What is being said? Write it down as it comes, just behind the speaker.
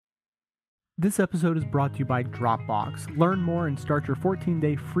This episode is brought to you by Dropbox. Learn more and start your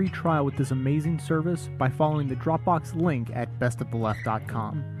 14-day free trial with this amazing service by following the Dropbox link at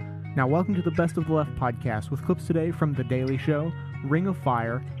bestoftheleft.com. Now, welcome to the Best of the Left podcast with clips today from The Daily Show, Ring of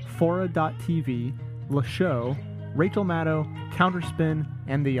Fire, Fora.tv, Le Show, Rachel Maddow, Counterspin,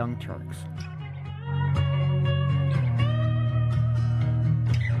 and The Young Turks.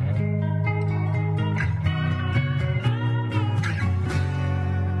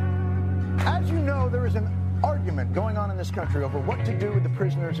 There is an argument going on in this country over what to do with the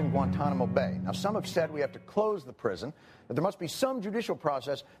prisoners in Guantanamo Bay. Now, some have said we have to close the prison, that there must be some judicial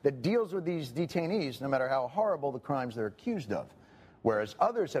process that deals with these detainees, no matter how horrible the crimes they're accused of. Whereas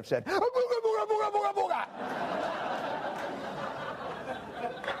others have said, booga, booga, booga, booga, booga.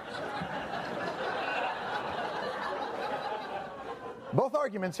 Both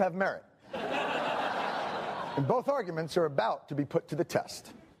arguments have merit. And both arguments are about to be put to the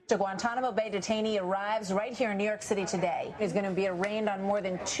test. A Guantanamo Bay detainee arrives right here in New York City today. He's going to be arraigned on more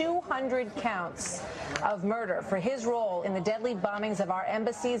than 200 counts of murder for his role in the deadly bombings of our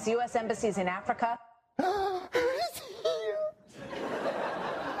embassies, U.S. embassies in Africa. He's here.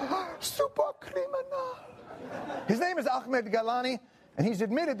 Super criminal. His name is Ahmed Galani, and he's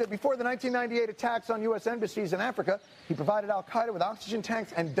admitted that before the 1998 attacks on U.S. embassies in Africa, he provided al-Qaeda with oxygen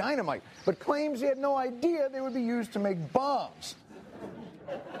tanks and dynamite, but claims he had no idea they would be used to make bombs.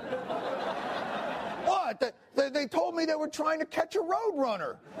 What? They told me they were trying to catch a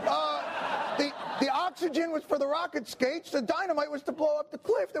roadrunner. The oxygen was for the rocket skates. The dynamite was to blow up the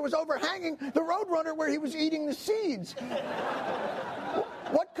cliff that was overhanging the roadrunner where he was eating the seeds.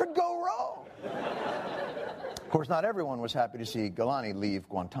 What could go wrong? Of course, not everyone was happy to see Galani leave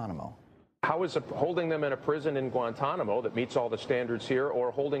Guantanamo. How is holding them in a prison in Guantanamo that meets all the standards here,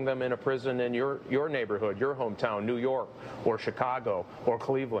 or holding them in a prison in your neighborhood, your hometown, New York, or Chicago, or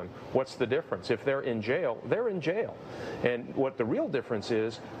Cleveland? What's the difference? If they're in jail, they're in jail. And what the real difference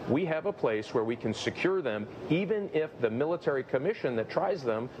is, we have a place where we can secure them even if the military commission that tries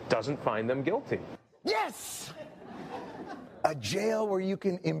them doesn't find them guilty. Yes! A jail where you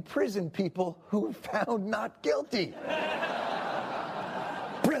can imprison people who are found not guilty.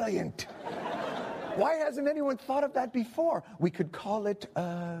 Brilliant. Why hasn't anyone thought of that before? We could call it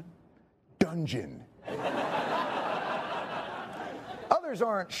a dungeon. Others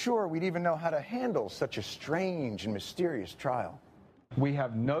aren't sure we'd even know how to handle such a strange and mysterious trial. We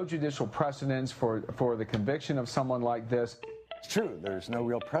have no judicial precedence for the conviction of someone like this. It's true, there's no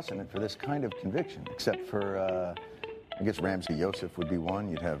real precedent for this kind of conviction, except for, I guess Ramzi Youssef would be one.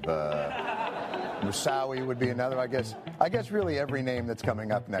 You'd have, Moussaoui would be another, I guess really every name that's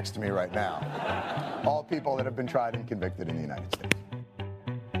coming up next to me right now. All people that have been tried and convicted in the United States.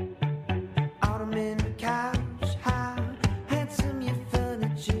 Ottoman couch, how handsome your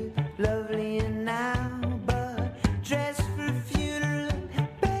furniture, lovely and now, but dressed for a funeral,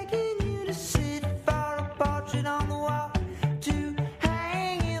 begging you to sit for a portrait on the wall, to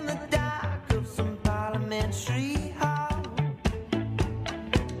hang in the dark of some parliamentary hall.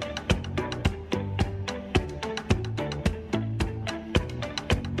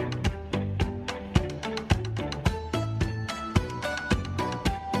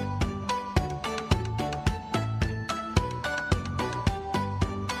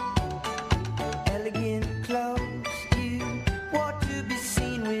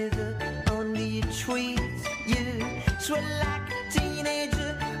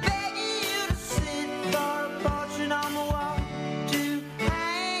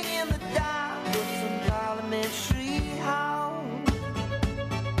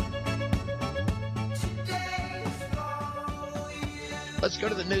 Let's go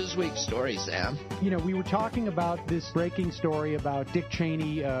to the Newsweek story, Sam. You know, we were talking about this breaking story about Dick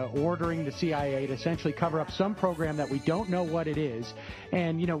Cheney ordering the CIA to essentially cover up some program that we don't know what it is.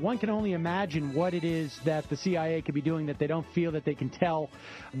 And, you know, one can only imagine what it is that the CIA could be doing that they don't feel that they can tell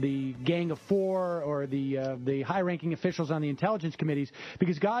the Gang of Four or the high-ranking officials on the intelligence committees,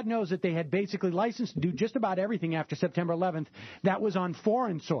 because God knows that they had basically licensed to do just about everything after September 11th that was on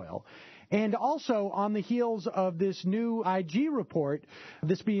foreign soil. And also, on the heels of this new IG report,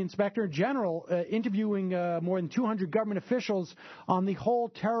 this being Inspector General interviewing more than 200 government officials on the whole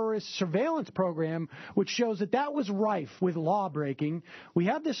terrorist surveillance program, which shows that that was rife with law breaking. We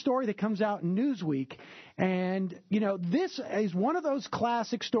have this story that comes out in Newsweek, and, you know, this is one of those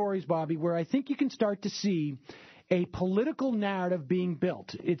classic stories, Bobby, where I think you can start to see a political narrative being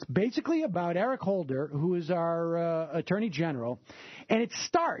built. It's basically about Eric Holder, who is our Attorney General, and it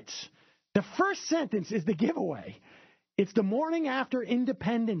starts... The first sentence is the giveaway. It's the morning after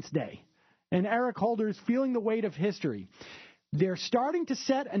Independence Day, and Eric Holder is feeling the weight of history. they're starting to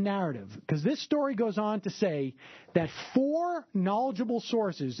set a narrative, because this story goes on to say that 4 knowledgeable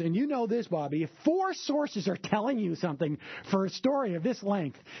sources, and you know this, Bobby, if 4 sources are telling you something for a story of this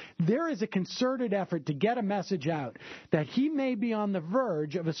length, there is a concerted effort to get a message out that he may be on the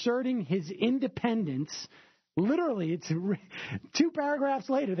verge of asserting his independence. Literally, it's 2 paragraphs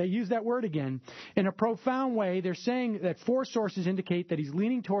later, they use that word again. In a profound way, they're saying that 4 sources indicate that he's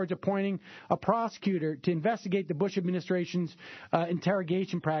leaning towards appointing a prosecutor to investigate the Bush administration's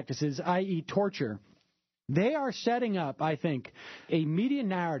interrogation practices, i.e. torture. They are setting up, I think, a media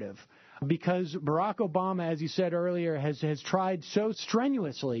narrative, because Barack Obama, as you said earlier, has tried so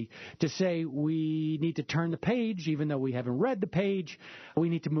strenuously to say we need to turn the page, even though we haven't read the page. We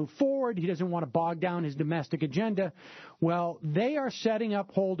need to move forward. He doesn't want to bog down his domestic agenda. Well, they are setting up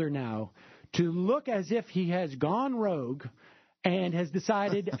Holder now to look as if he has gone rogue and has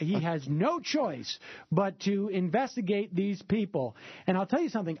decided he has no choice but to investigate these people. And I'll tell you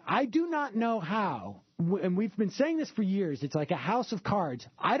something, I do not know how, and we've been saying this for years, it's like a house of cards.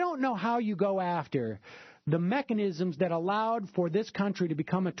 I don't know how you go after the mechanisms that allowed for this country to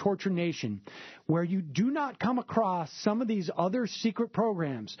become a torture nation, where you do not come across some of these other secret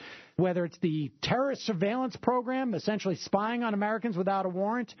programs, whether it's the terrorist surveillance program, essentially spying on Americans without a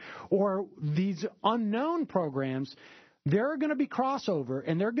warrant, or these unknown programs. There are going to be crossover,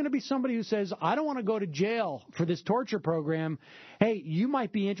 and there are going to be somebody who says, I don't want to go to jail for this torture program. Hey, you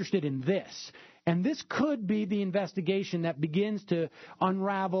might be interested in this. And this could be the investigation that begins to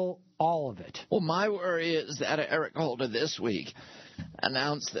unravel all of it. Well, my worry is that Eric Holder this week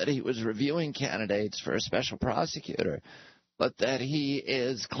announced that he was reviewing candidates for a special prosecutor, but that he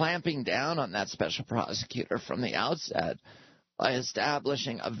is clamping down on that special prosecutor from the outset by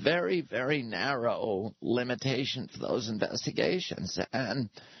establishing a very, very narrow limitation for those investigations.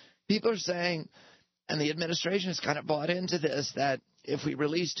 And people are saying, and the administration has kind of bought into this, that if we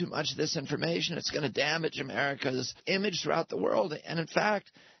release too much of this information, it's going to damage America's image throughout the world. And in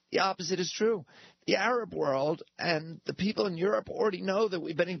fact, the opposite is true. The Arab world and the people in Europe already know that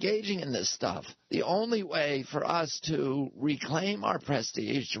we've been engaging in this stuff. The only way for us to reclaim our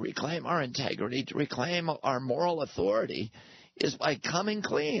prestige, to reclaim our integrity, to reclaim our moral authority is by coming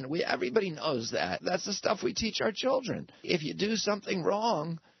clean. Everybody knows that. That's the stuff we teach our children. If you do something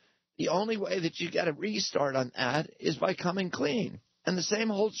wrong, the only way that you get a restart on that is by coming clean. And the same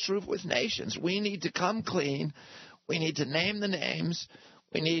holds true with nations. We need to come clean. We need to name the names.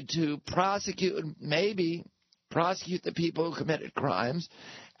 We need to maybe prosecute the people who committed crimes.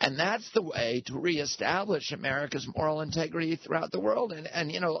 And that's the way to reestablish America's moral integrity throughout the world.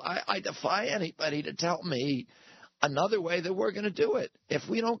 And you know, I defy anybody to tell me another way that we're going to do it. If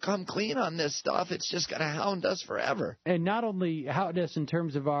we don't come clean on this stuff, it's just going to hound us forever. And not only hound us in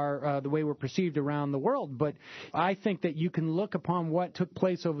terms of our the way we're perceived around the world, but I think that you can look upon what took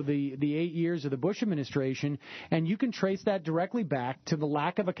place over the 8 years of the Bush administration, and you can trace that directly back to the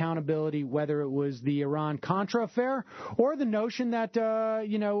lack of accountability, whether it was the Iran-Contra affair or the notion that,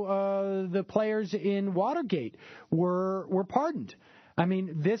 the players in Watergate were pardoned. I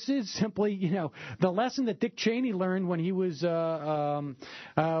mean, this is simply, the lesson that Dick Cheney learned when he was in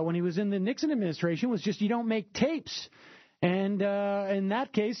the Nixon administration was just you don't make tapes. And in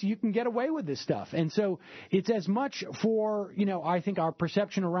that case, you can get away with this stuff. And so it's as much for, I think our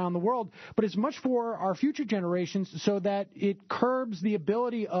perception around the world, but as much for our future generations so that it curbs the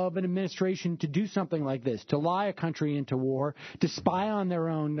ability of an administration to do something like this, to lie a country into war, to spy on their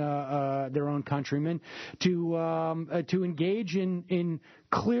own countrymen, to engage in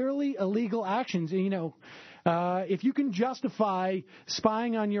clearly illegal actions. If you can justify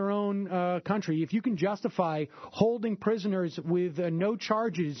spying on your own country, if you can justify holding prisoners with no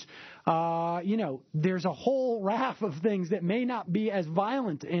charges, there's a whole raft of things that may not be as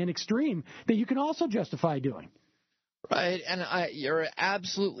violent and extreme that you can also justify doing. Right, and you're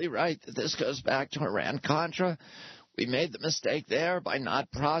absolutely right that this goes back to Iran-Contra. We made the mistake there by not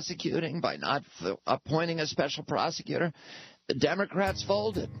prosecuting, by not appointing a special prosecutor. The Democrats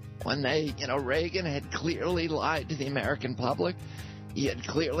folded when Reagan had clearly lied to the American public. He had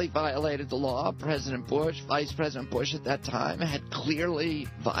clearly violated the law. President Bush, Vice President Bush at that time, had clearly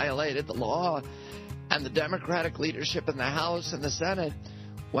violated the law. And the Democratic leadership in the House and the Senate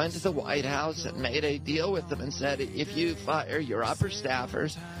went to the White House and made a deal with them and said, if you fire your upper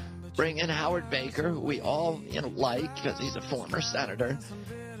staffers, bring in Howard Baker, who we all like because he's a former senator,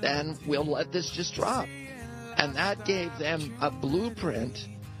 then we'll let this just drop. And that gave them a blueprint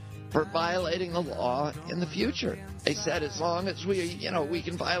for violating the law in the future. They said as long as we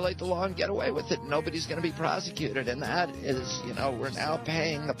can violate the law and get away with it, nobody's going to be prosecuted. And that is, we're now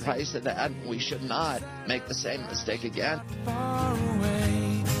paying the price of that. We should not make the same mistake again. Far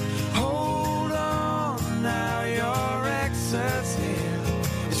away. Hold on, now your exit's here.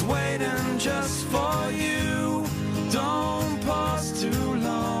 It's waiting just for you. Don't pause too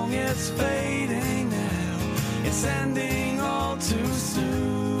long, it's fading now. It's ending all too soon.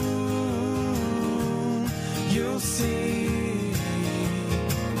 You'll see.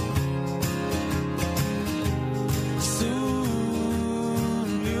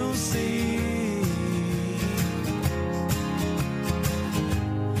 Soon you'll see.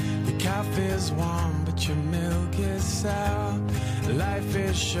 Your coffee's warm, but your milk is sour. Life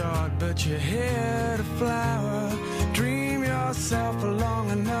is short, but you're here to flower. Dream yourself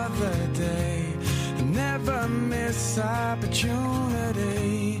along another day. Never miss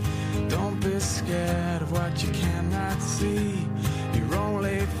opportunity. Don't be scared of what you cannot see. Your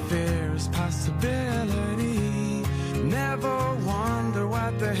only fear is possibility. Never wonder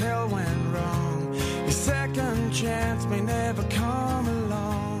what the hell went wrong. Your second chance may never come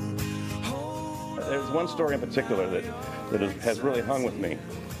along. There's one story in particular that has really hung with me,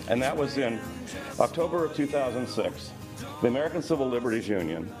 and that was in October of 2006. The American Civil Liberties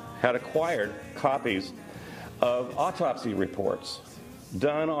Union had acquired copies of autopsy reports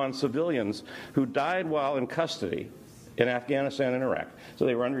done on civilians who died while in custody in Afghanistan and Iraq. So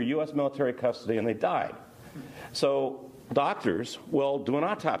they were under U.S. military custody and they died. So doctors will do an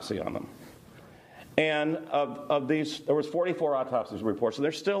autopsy on them. And of these, there was 44 autopsy reports, and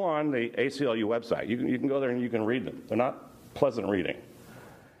they're still on the ACLU website. You can go there and you can read them. They're not pleasant reading.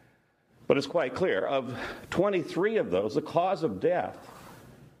 But it's quite clear. Of 23 of those, the cause of death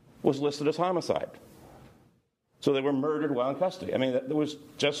was listed as homicide. So they were murdered while in custody. I mean, it was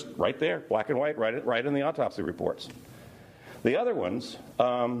just right there, black and white, right in the autopsy reports. The other ones,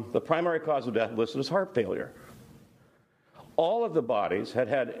 the primary cause of death listed as heart failure. All of the bodies had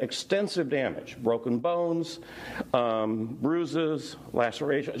had extensive damage, broken bones, bruises,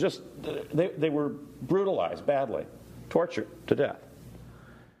 lacerations. Just they were brutalized badly, tortured to death.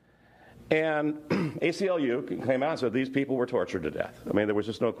 And ACLU came out and said these people were tortured to death. I mean, there was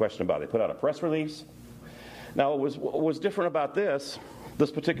just no question about it. They put out a press release. Now, what was different about this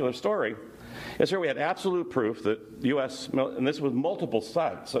particular story, is here we had absolute proof that U.S., and this was multiple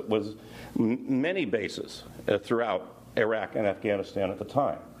sites, it was many bases throughout Iraq and Afghanistan at the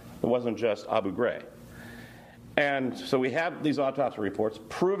time. It wasn't just Abu Ghraib. And so we have these autopsy reports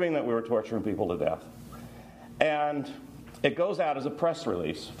proving that we were torturing people to death. And it goes out as a press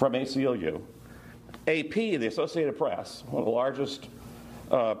release from ACLU. AP, the Associated Press, one of the largest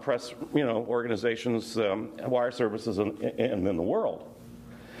press organizations, wire services in the world,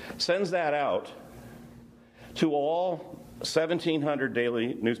 sends that out to all 1,700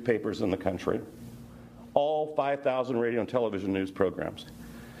 daily newspapers in the country, all 5,000 radio and television news programs.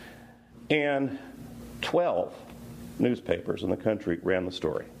 And 12 newspapers in the country ran the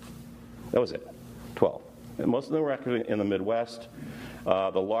story. That was it, 12. And most of them were actually in the Midwest.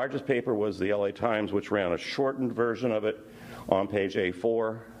 The largest paper was the LA Times, which ran a shortened version of it on page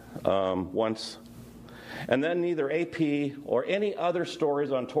A4 once. And then neither AP or any other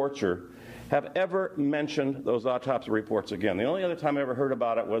stories on torture have ever mentioned those autopsy reports again. The only other time I ever heard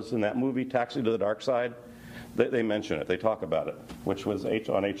about it was in that movie, Taxi to the Dark Side. They mention it. They talk about it, which was on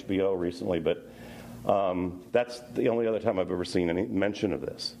HBO recently. But that's the only other time I've ever seen any mention of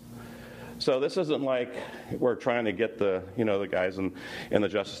this. So this isn't like we're trying to get the guys in the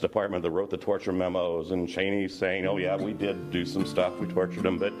Justice Department that wrote the torture memos and Cheney's saying, oh yeah, we did do some stuff, we tortured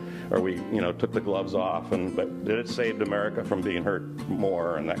them, or we took the gloves off, but did it save America from being hurt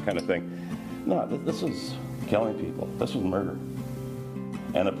more and that kind of thing? No, this is killing people. This was murder.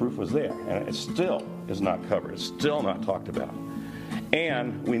 And the proof was there. And it still is not covered. It's still not talked about.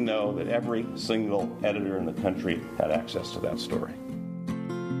 And we know that every single editor in the country had access to that story.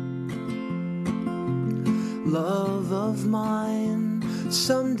 Love of mine,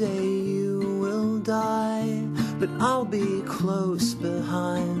 someday you will die, but I'll be close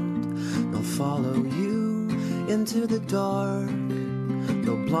behind. I'll follow you into the dark,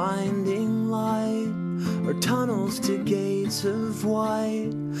 no blinding light or tunnels to gates of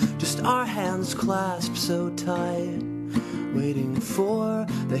white, just our hands clasped so tight, waiting for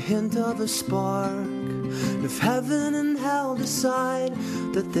the hint of a spark. If heaven and hell decide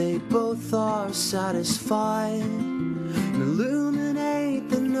that they both are satisfied, and illuminate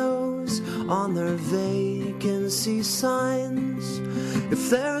the nose on their vacancy signs, if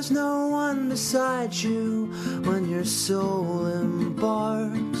there's no one beside you when your soul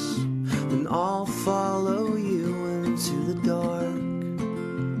embarks,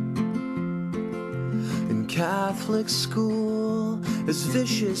 Catholic school, as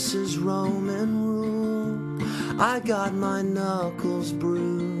vicious as Roman rule. I got my knuckles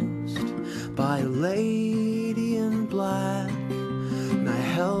bruised by a lady in black, and I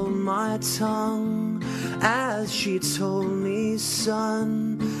held my tongue as she told me,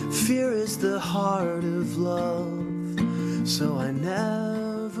 son, fear is the heart of love. So I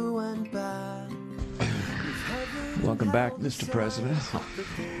never went back. Welcome back, Mr. President.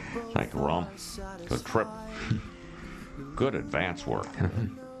 Thank you, Ron. Good trip. Good advance work.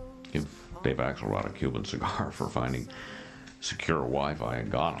 Give Dave Axelrod a Cuban cigar for finding secure Wi-Fi in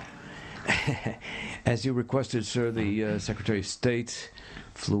Ghana. As you requested, sir, the Secretary of State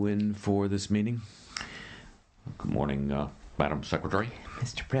flew in for this meeting. Good morning, Madam Secretary.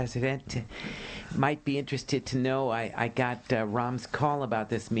 Mr. President, might be interested to know I got Rom's call about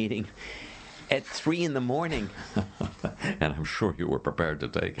this meeting at 3 in the morning. And I'm sure you were prepared to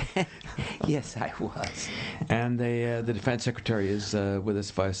take it. Yes, I was. And the Defense Secretary is with us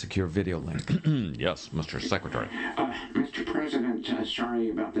via secure video link. Yes, Mr. Secretary. Mr. President, sorry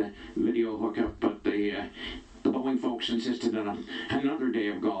about the video hookup, but the Boeing folks insisted on another day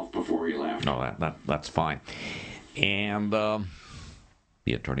of golf before you left. No, that's fine. And the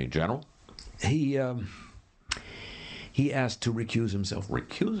Attorney General? He asked to recuse himself.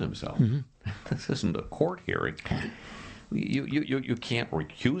 Recuse himself? Mm-hmm. This isn't a court hearing. You can't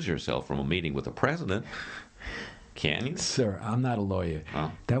recuse yourself from a meeting with the president, can you? Sir, I'm not a lawyer.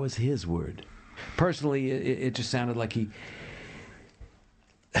 Oh. That was his word. Personally, it just sounded like he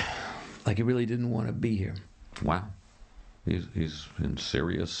really didn't want to be here. Wow. He's in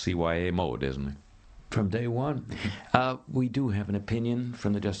serious CYA mode, isn't he? From day one. We do have an opinion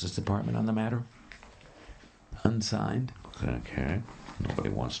from the Justice Department on the matter. Unsigned. Okay. Nobody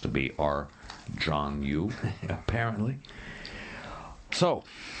wants to be our John Yoo. Apparently. So,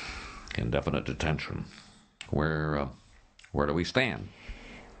 indefinite detention. Where do we stand?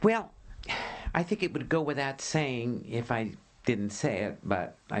 Well, I think it would go without saying if I didn't say it,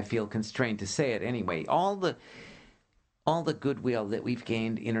 but I feel constrained to say it anyway. All the goodwill that we've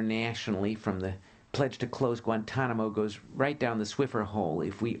gained internationally from the pledge to close Guantanamo goes right down the Swiffer hole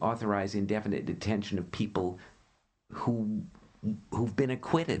if we authorize indefinite detention of people who've been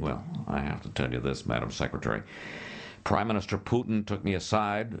acquitted. Well, I have to tell you this, Madam Secretary. Prime Minister Putin took me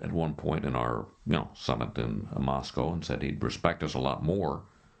aside at one point in our, summit in Moscow and said he'd respect us a lot more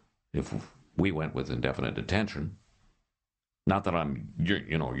if we went with indefinite detention. Not that I'm,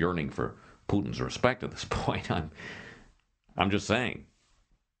 yearning for Putin's respect at this point. I'm just saying.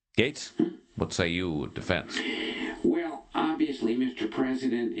 Gates, what say you, defense? Well, obviously, Mr.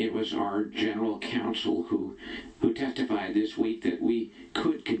 President, it was our general counsel who testified this week that we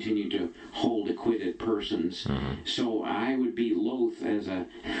could continue to hold acquitted persons. Mm-hmm. So I would be loath as a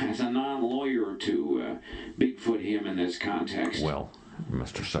non-lawyer to Bigfoot him in this context. Well,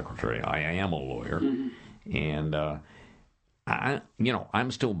 Mr. Secretary, I am a lawyer, mm-hmm. and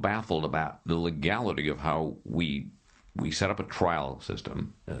I'm still baffled about the legality of how we set up a trial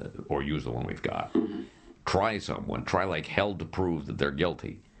system, or use the one we've got. Mm-hmm. Try like hell to prove that they're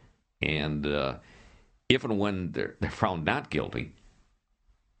guilty, and if and when they're found not guilty,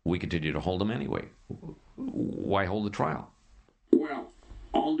 we continue to hold them anyway. Why hold the trial? Well,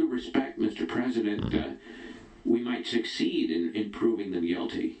 all due respect, Mr. President, mm-hmm. We might succeed in proving them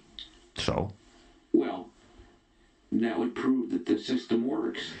guilty. So? Well, that would prove that the system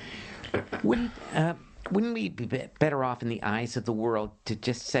works. Wouldn't we be better off in the eyes of the world to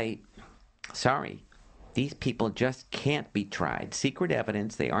just say, sorry, these people just can't be tried. Secret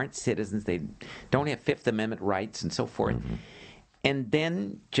evidence, they aren't citizens, they don't have Fifth Amendment rights and so forth. Mm-hmm. And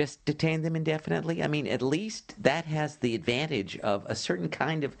then just detain them indefinitely? I mean, at least that has the advantage of a certain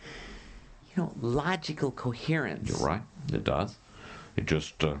kind of, logical coherence. You're right, it does. It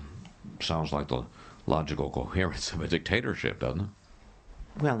just sounds like the logical coherence of a dictatorship, doesn't it?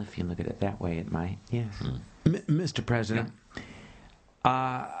 Well, if you look at it that way, it might, yes. Mr. President,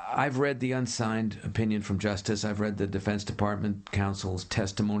 I've read the unsigned opinion from Justice. I've read the Defense Department counsel's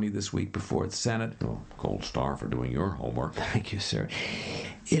testimony this week before the Senate. Oh, gold star for doing your homework. Thank you, sir.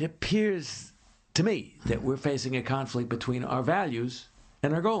 It appears to me that we're facing a conflict between our values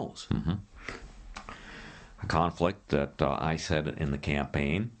and our goals. Mm-hmm. A conflict that I said in the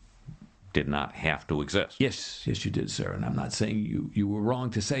campaign did not have to exist. Yes, you did, sir. And I'm not saying you were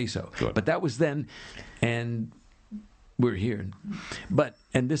wrong to say so. Good. But that was then, and we're here.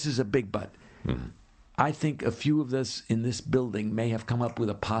 And this is a big but. Mm-hmm. I think a few of us in this building may have come up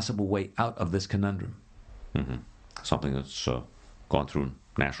with a possible way out of this conundrum. Mm-hmm. Something that's gone through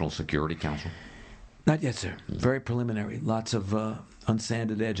National Security Council? Not yet, sir. Very preliminary. Lots of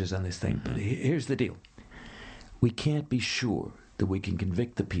unsanded edges on this thing. Mm-hmm. But here's the deal. we can't be sure that we can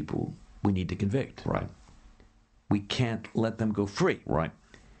convict the people we need to convict. Right. We can't let them go free. Right.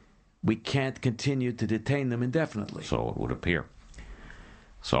 We can't continue to detain them indefinitely. So it would appear.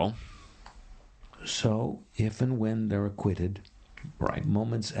 So, if and when they're acquitted, right,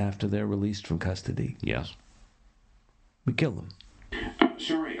 moments after they're released from custody, yes, we kill them.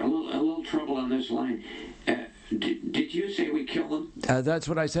 Sorry, a little trouble on this line. Did you say we kill them? That's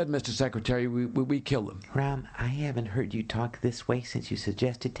what I said, Mr. Secretary. We kill them. Ram, I haven't heard you talk this way since you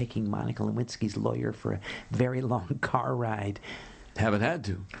suggested taking Monica Lewinsky's lawyer for a very long car ride. Haven't had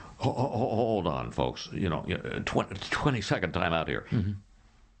to. Hold on, folks. 20-second time out here. Mm-hmm.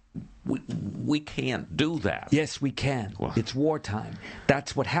 We can't do that. Yes, we can. Well, it's wartime.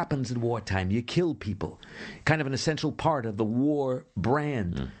 That's what happens in wartime. You kill people. Kind of an essential part of the war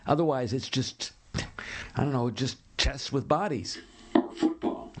brand. Otherwise, it's just, I don't know, just chests with bodies. Or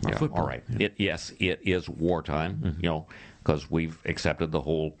football. Yeah, all right. Yeah. It is wartime, because we've accepted the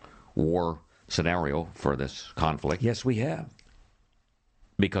whole war scenario for this conflict. Yes, we have.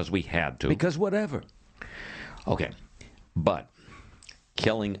 Because we had to. Because whatever. Okay. But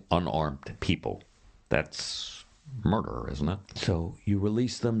killing unarmed people, that's murder, isn't it? So you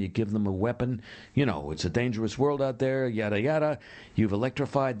release them, you give them a weapon. It's a dangerous world out there, yada, yada. You've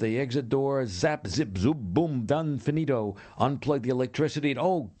electrified the exit door, zap, zip, zoop, boom, done, finito. Unplug the electricity, and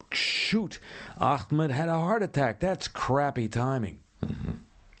oh, shoot, Ahmed had a heart attack. That's crappy timing. Mm-hmm.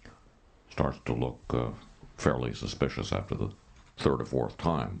 Starts to look fairly suspicious after the third or fourth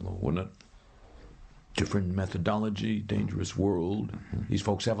time, wouldn't it? Different methodology, dangerous world. These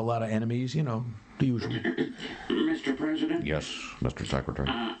folks have a lot of enemies, the usual. Mr. President? Yes, Mr. Secretary.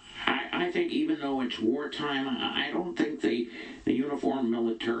 I think even though it's wartime, I don't think the uniformed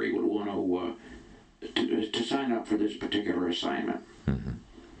military would want to sign up for this particular assignment. Mm-hmm.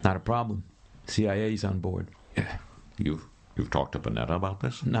 Not a problem. CIA's on board. Yeah. You've talked to Panetta about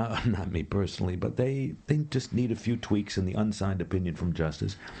this? No, not me personally, but they just need a few tweaks in the unsigned opinion from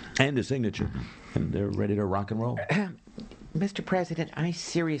Justice and a signature, and they're ready to rock and roll. Mr. President, I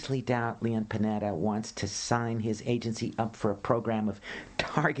seriously doubt Leon Panetta wants to sign his agency up for a program of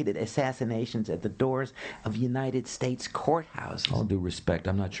targeted assassinations at the doors of United States courthouses. All due respect,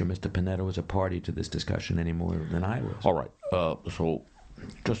 I'm not sure Mr. Panetta was a party to this discussion any more than I was. All right, so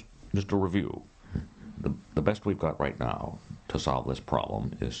just a review. The best we've got right now to solve this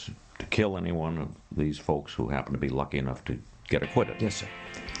problem is to kill any one of these folks who happen to be lucky enough to get acquitted. Yes, sir.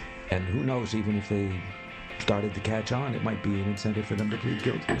 And who knows, even if they started to catch on, it might be an incentive for them to plead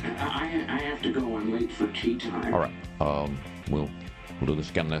guilty. I have to go. I'm late for tea time. All right. We'll do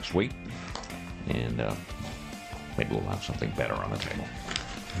this again next week, and maybe we'll have something better on the table.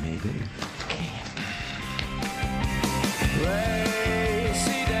 Maybe.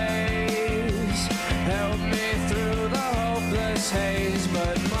 Racy days help me through the hopeless haze,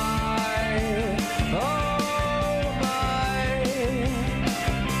 but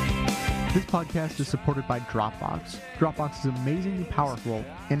This podcast is supported by Dropbox. Dropbox is amazingly powerful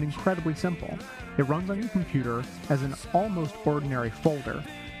and incredibly simple. It runs on your computer as an almost ordinary folder,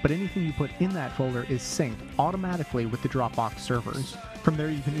 but anything you put in that folder is synced automatically with the Dropbox servers. From there,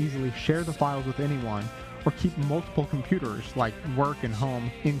 you can easily share the files with anyone or keep multiple computers, like work and home,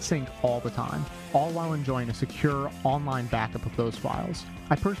 in sync all the time, all while enjoying a secure online backup of those files.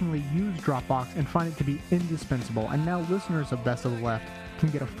 I personally use Dropbox and find it to be indispensable, and now listeners of Best of the Left can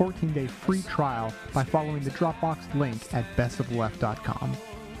get a 14-day free trial by following the Dropbox link at bestoftheleft.com.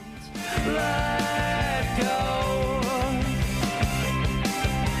 let go.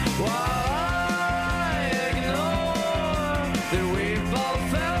 While I ignore that we've all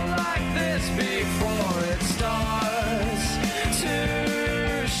felt like this before it starts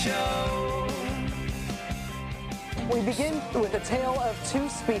to show. We begin with a tale of two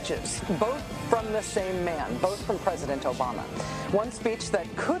speeches, both from the same man, both from President Obama. One speech that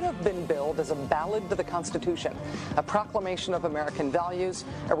could have been billed as a ballad to the Constitution, a proclamation of American values,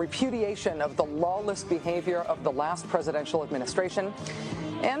 a repudiation of the lawless behavior of the last presidential administration,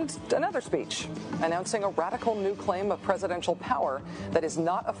 and another speech announcing a radical new claim of presidential power that is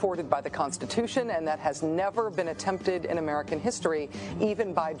not afforded by the Constitution and that has never been attempted in American history,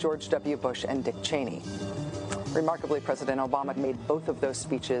 even by George W. Bush and Dick Cheney. Remarkably, President Obama made both of those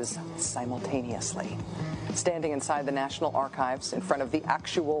speeches simultaneously. Standing inside the National Archives in front of the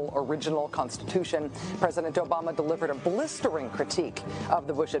actual original Constitution, President Obama delivered a blistering critique of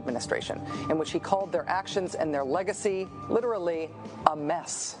the Bush administration, in which he called their actions and their legacy literally a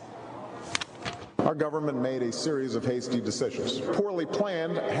mess. Our government made a series of hasty decisions. Poorly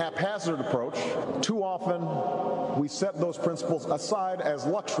planned, haphazard approach. Too often, we set those principles aside as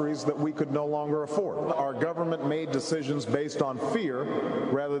luxuries that we could no longer afford. Our government made decisions based on fear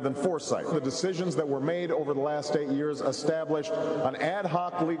rather than foresight. The decisions that were made over the last 8 years established an ad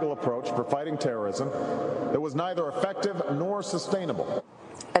hoc legal approach for fighting terrorism that was neither effective nor sustainable.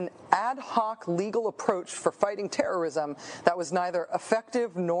 An ad hoc legal approach for fighting terrorism that was neither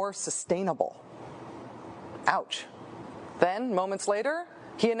effective nor sustainable. Ouch. Then, moments later,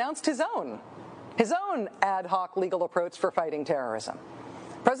 he announced his own ad hoc legal approach for fighting terrorism.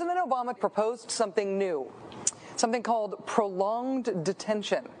 President Obama proposed something new, something called prolonged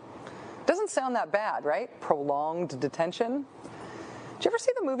detention. Doesn't sound that bad, right? Prolonged detention. Did you ever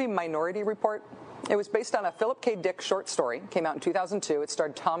see the movie Minority Report? It was based on a Philip K. Dick short story. Came out in 2002. It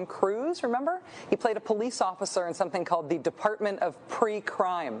starred Tom Cruise, remember? He played a police officer in something called the Department of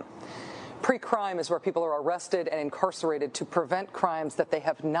Pre-Crime. Pre-crime is where people are arrested and incarcerated to prevent crimes that they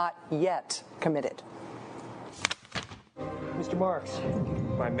have not yet committed. Mr. Marks,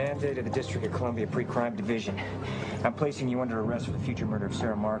 by mandate of the District of Columbia Pre-Crime Division, I'm placing you under arrest for the future murder of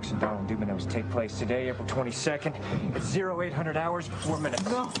Sarah Marks and Donald Dubin take place today, April 22nd, at 0800 hours, 4 minutes.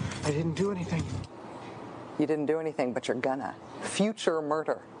 No, I didn't do anything. You didn't do anything, but you're gonna. Future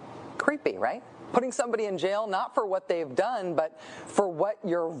murder. Creepy, right? Putting somebody in jail not for what they've done, but for what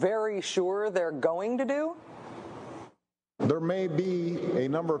you're very sure they're going to do? There may be a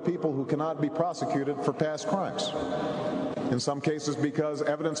number of people who cannot be prosecuted for past crimes. In some cases because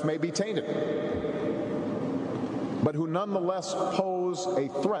evidence may be tainted, but who nonetheless pose a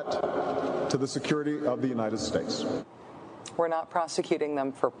threat to the security of the United States. We're not prosecuting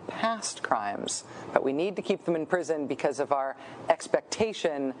them for past crimes, but we need to keep them in prison because of our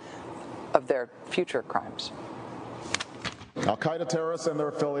expectation of their future crimes. Al-Qaeda terrorists and their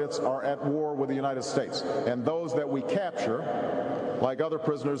affiliates are at war with the United States, and those that we capture, like other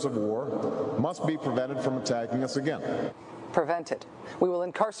prisoners of war, must be prevented from attacking us again. Prevented. We will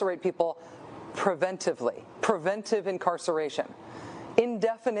incarcerate people preventively. Preventive incarceration.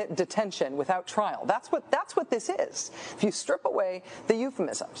 Indefinite detention without trial. That's what this is. If you strip away the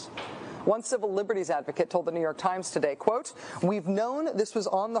euphemisms. One civil liberties advocate told the New York Times today, quote, "We've known this was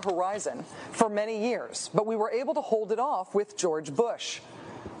on the horizon for many years, but we were able to hold it off with George Bush.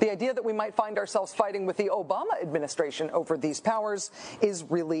 The idea that we might find ourselves fighting with the Obama administration over these powers is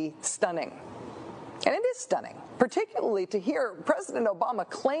really stunning." And it is stunning, particularly to hear President Obama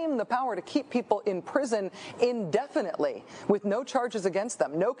claim the power to keep people in prison indefinitely with no charges against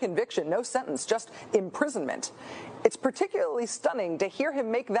them, no conviction, no sentence, just imprisonment. It's particularly stunning to hear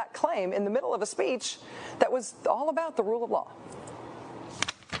him make that claim in the middle of a speech that was all about the rule of law.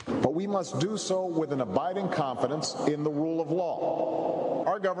 But we must do so with an abiding confidence in the rule of law.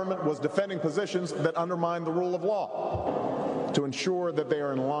 Our government was defending positions that undermine the rule of law to ensure that they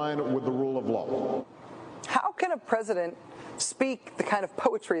are in line with the rule of law. How can a president speak the kind of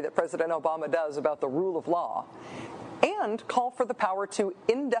poetry that President Obama does about the rule of law and call for the power to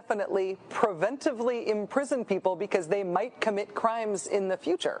indefinitely, preventively imprison people because they might commit crimes in the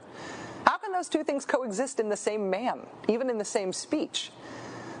future? How can those two things coexist in the same man, even in the same speech?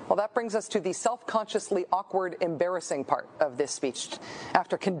 Well, that brings us to the self-consciously awkward, embarrassing part of this speech.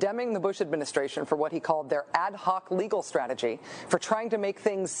 After condemning the Bush administration for what he called their ad hoc legal strategy, for trying to make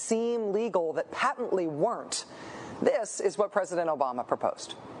things seem legal that patently weren't, this is what President Obama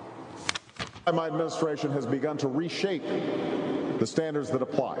proposed. My administration has begun to reshape the standards that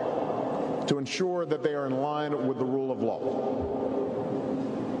apply to ensure that they are in line with the rule of law.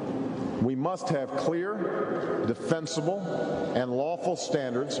 We must have clear, defensible, and lawful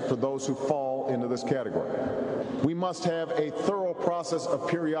standards for those who fall into this category. We must have a thorough process of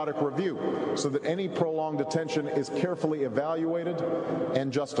periodic review so that any prolonged detention is carefully evaluated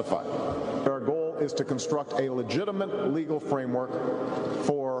and justified. Our goal is to construct a legitimate legal framework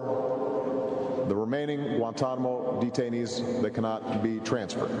for the remaining Guantanamo detainees that cannot be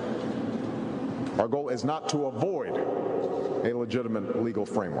transferred. Our goal is not to avoid a legitimate legal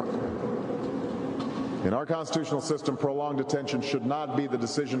framework. In our constitutional system, prolonged detention should not be the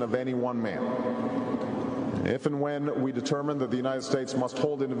decision of any one man. If and when we determine that the United States must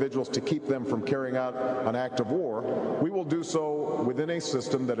hold individuals to keep them from carrying out an act of war, we will do so within a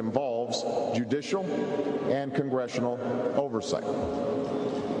system that involves judicial and congressional oversight.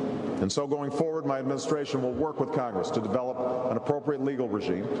 And so going forward, my administration will work with Congress to develop an appropriate legal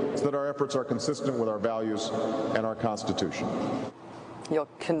regime so that our efforts are consistent with our values and our Constitution. You'll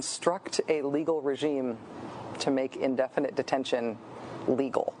construct a legal regime to make indefinite detention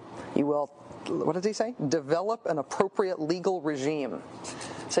legal. You will, what does he say? Develop an appropriate legal regime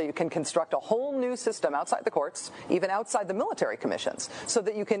So you can construct a whole new system outside the courts, even outside the military commissions, so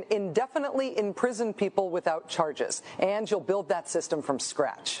that you can indefinitely imprison people without charges. And you'll build that system from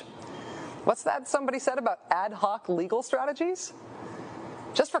scratch. What's that somebody said about ad hoc legal strategies?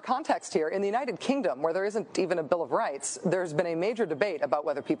 Just for context here, in the United Kingdom, where there isn't even a Bill of Rights, there's been a major debate about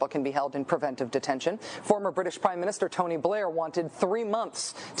whether people can be held in preventive detention. Former British Prime Minister Tony Blair wanted 3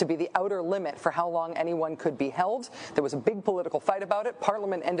 months to be the outer limit for how long anyone could be held. There was a big political fight about it.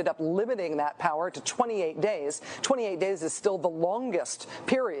 Parliament ended up limiting that power to 28 days. 28 days is still the longest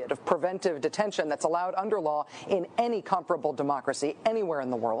period of preventive detention that's allowed under law in any comparable democracy anywhere in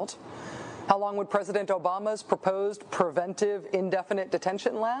the world. How long would President Obama's proposed preventive indefinite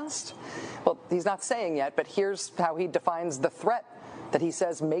detention last? Well, he's not saying yet, but here's how he defines the threat that he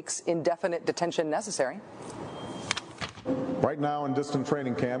says makes indefinite detention necessary. Right now in distant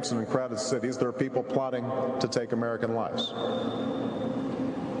training camps and in crowded cities, there are people plotting to take American lives.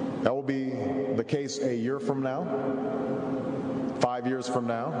 That will be the case a year from now, 5 years from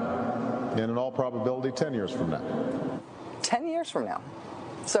now, and in all probability 10 years from now. 10 years from now.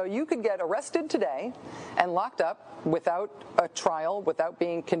 So you could get arrested today and locked up without a trial, without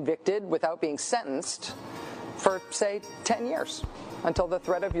being convicted, without being sentenced for, say, 10 years until the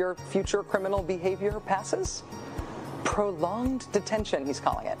threat of your future criminal behavior passes. Prolonged detention, he's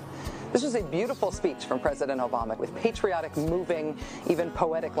calling it. This was a beautiful speech from President Obama with patriotic, moving, even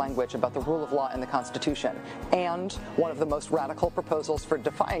poetic language about the rule of law and the Constitution, and one of the most radical proposals for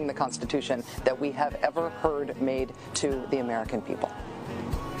defying the Constitution that we have ever heard made to the American people.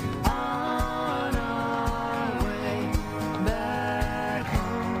 On our way back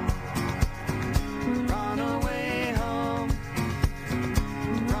home, run away home,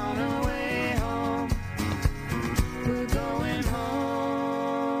 run away home, we're going home.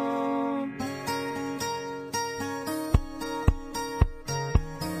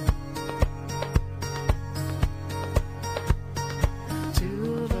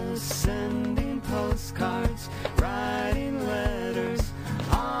 Two of us sending postcards, writing letters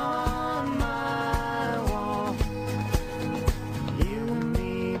on my wall. You and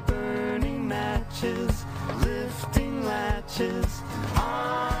me burning matches, lifting latches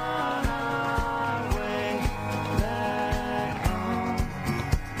on our way back home.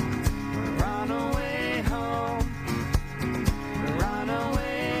 Run away home, run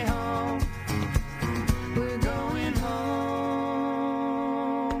away home, we're going home.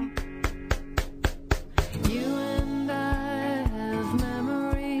 You and I have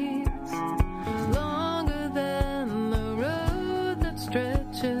memories longer than the road that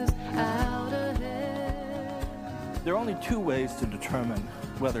stretches out ahead. There are only two ways to determine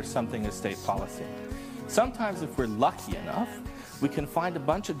whether something is state policy. Sometimes, if we're lucky enough, we can find a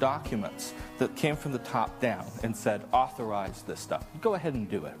bunch of documents that came from the top down and said, authorize this stuff. Go ahead and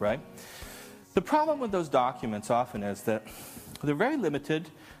do it, right? The problem with those documents often is that they're very limited.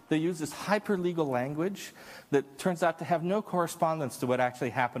 They use this hyper-legal language that turns out to have no correspondence to what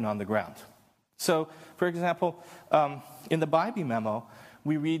actually happened on the ground. So, for example, in the Bybee memo,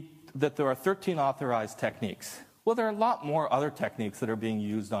 we read that there are 13 authorized techniques. Well, there are a lot more other techniques that are being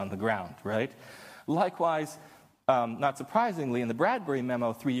used on the ground, right? Likewise, not surprisingly, in the Bradbury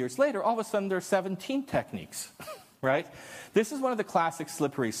memo 3 years later, all of a sudden there are 17 techniques, right? This is one of the classic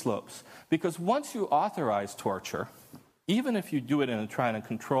slippery slopes, because once you authorize torture, even if you do it in a trying and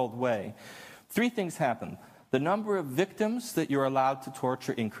controlled way, three things happen. The number of victims that you're allowed to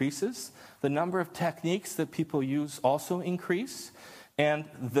torture increases, the number of techniques that people use also increase, and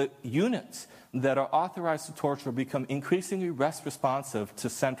the units that are authorized to torture become increasingly less responsive to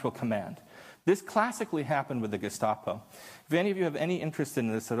central command. This classically happened with the Gestapo. If any of you have any interest in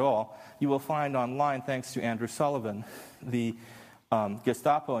this at all, you will find online, thanks to Andrew Sullivan, the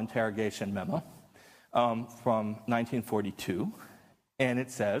Gestapo interrogation memo from 1942. And it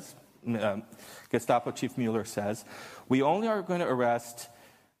says, Gestapo Chief Mueller says, we only are going to arrest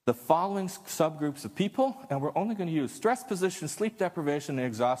the following subgroups of people, and we're only going to use stress position, sleep deprivation, and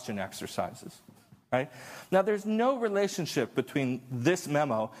exhaustion exercises. Right? Now, there's no relationship between this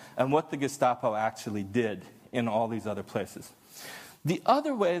memo and what the Gestapo actually did in all these other places. The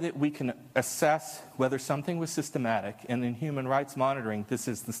other way that we can assess whether something was systematic, and in human rights monitoring, this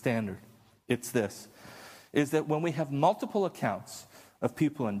is the standard, it's this, is that when we have multiple accounts of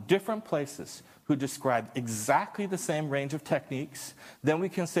people in different places who describe exactly the same range of techniques, then we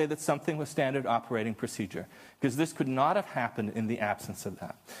can say that something was standard operating procedure, because this could not have happened in the absence of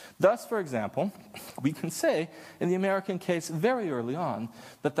that. Thus, for example, we can say in the American case very early on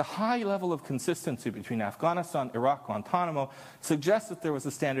that the high level of consistency between Afghanistan, Iraq, Guantanamo suggests that there was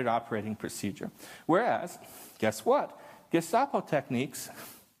a standard operating procedure. Whereas, guess what? Gestapo techniques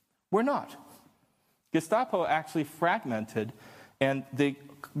We're not. Gestapo actually fragmented, and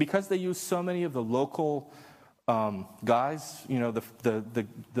because they used so many of the local guys, you know, the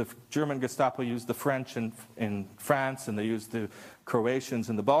German Gestapo used the French in France, and they used the Croatians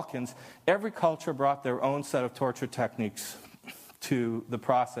in the Balkans. Every culture brought their own set of torture techniques to the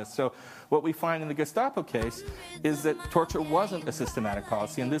process. So what we find in the Gestapo case is that torture wasn't a systematic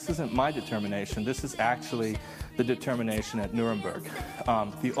policy, and this isn't my determination. This is actually the determination at Nuremberg.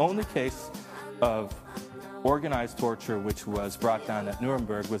 The only case of organized torture which was brought down at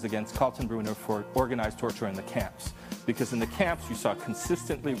Nuremberg was against Kaltenbrunner for organized torture in the camps. Because in the camps you saw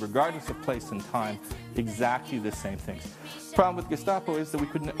consistently, regardless of place and time, exactly the same things. The problem with Gestapo is that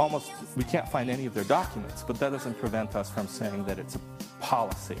we can't find any of their documents, but that doesn't prevent us from saying that it's a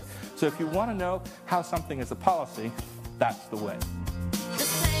policy. So if you want to know how something is a policy, that's the way. The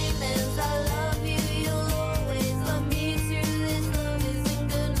same as I love you, you'll always love me too. This love isn't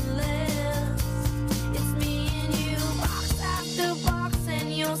gonna last. It's me and you, box after box,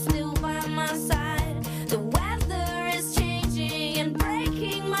 and you're still by my side. The weather is changing and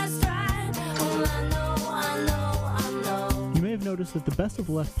breaking my stride. Oh, I know. You may have noticed that the Best of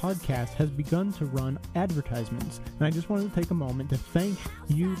the Left podcast has begun to run advertisements, and I just wanted to take a moment to thank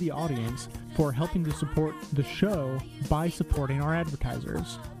you, the audience, for helping to support the show by supporting our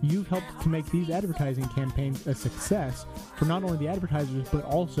advertisers. You've helped to make these advertising campaigns a success for not only the advertisers, but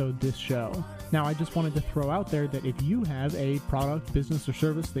also this show. Now, I just wanted to throw out there that if you have a product, business, or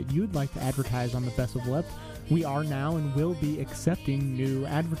service that you'd like to advertise on the Best of the Left, we are now and will be accepting new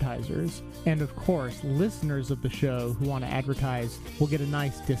advertisers. And of course, listeners of the show who want to advertise will get a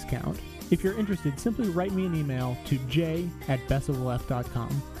nice discount. If you're interested, simply write me an email to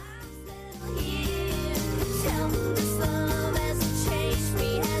j@bestoftheleft.com.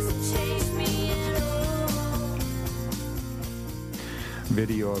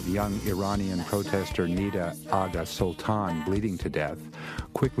 Video of young Iranian protester Nida Agha Soltan bleeding to death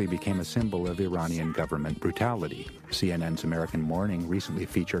quickly became a symbol of Iranian government brutality. CNN's American Morning recently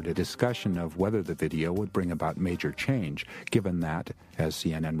featured a discussion of whether the video would bring about major change, given that, as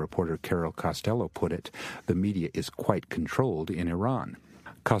CNN reporter Carol Costello put it, the media is quite controlled in Iran.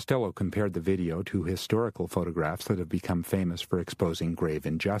 Costello compared the video to historical photographs that have become famous for exposing grave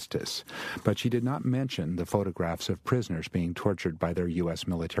injustice. But she did not mention the photographs of prisoners being tortured by their U.S.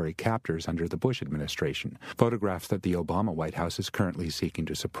 military captors under the Bush administration, photographs that the Obama White House is currently seeking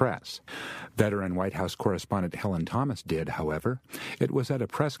to suppress. Veteran White House correspondent Helen Thomas did, however. It was at a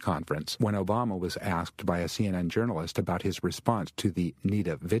press conference when Obama was asked by a CNN journalist about his response to the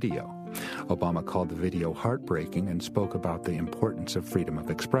Nida video. Obama called the video heartbreaking and spoke about the importance of freedom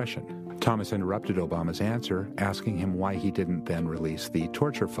of expression. Thomas interrupted Obama's answer, asking him why he didn't then release the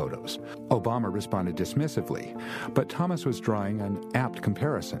torture photos. Obama responded dismissively, but Thomas was drawing an apt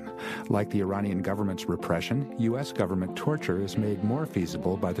comparison. Like the Iranian government's repression, U.S. government torture is made more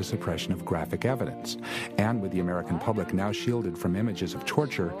feasible by the suppression of graphic evidence. And with the American public now shielded from images of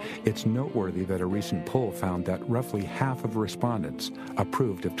torture, it's noteworthy that a recent poll found that roughly half of respondents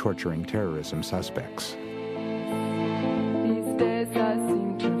approved of torturing terrorism suspects. These days I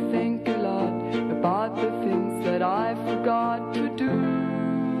seem to think a lot about the things that I forgot to do.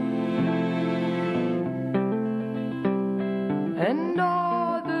 And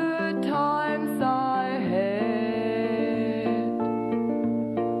all the times I had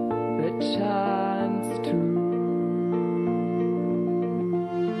the chance to.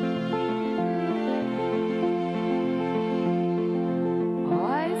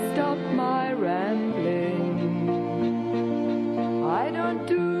 I stopped my rambling. I don't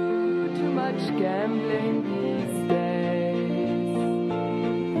do too much gambling these days.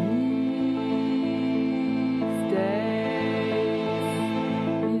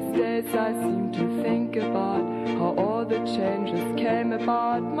 These days I seem to think about how all the changes came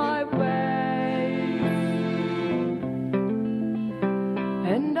about my way.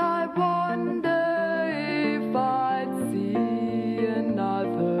 And I wonder if I'd see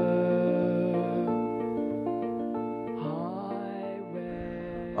another.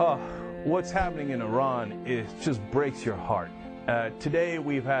 Oh, what's happening in Iran, it just breaks your heart. Today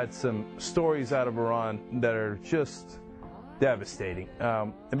we've had some stories out of Iran that are just devastating.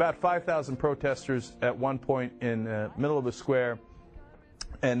 About 5,000 protesters at one point in the middle of the square,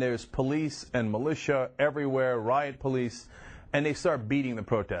 and there's police and militia everywhere, riot police, and they start beating the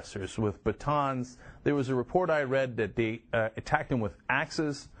protesters with batons. There was a report I read that they attacked them with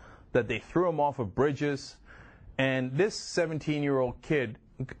axes, that they threw them off of bridges, and this 17-year-old kid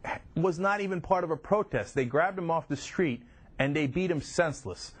was not even part of a protest. They grabbed him off the street and they beat him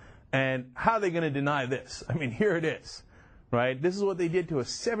senseless. And how are they going to deny this? I mean, here it is. right? This is what they did to a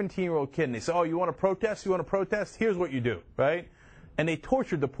 17-year-old kid. And they said, oh, you want to protest? You want to protest? Here's what you do, right? And they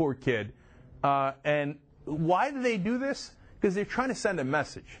tortured the poor kid. And why do they do this? Because they're trying to send a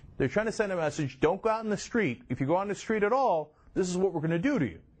message. They're trying to send a message, don't go out in the street. If you go out in the street at all, this is what we're going to do to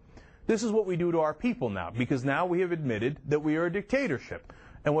you. This is what we do to our people now, because now we have admitted that we are a dictatorship.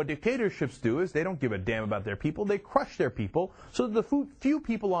 And what dictatorships do is they don't give a damn about their people. They crush their people so that the few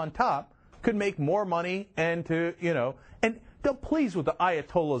people on top could make more money and to, and they're pleased with the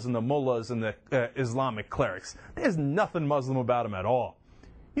ayatollahs and the mullahs and the Islamic clerics. There's nothing Muslim about them at all.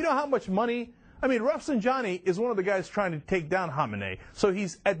 You know how much money? I mean, Rafsanjani is one of the guys trying to take down Khamenei. So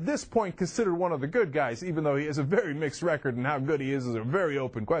he's, at this point, considered one of the good guys, even though he has a very mixed record, and how good he is a very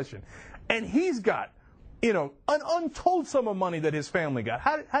open question. And he's got, an untold sum of money that his family got.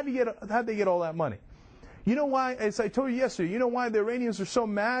 How'd they get all that money? You know why, as I told you yesterday, you know why the Iranians are so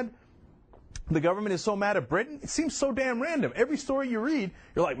mad? The government is so mad at Britain? It seems so damn random. Every story you read,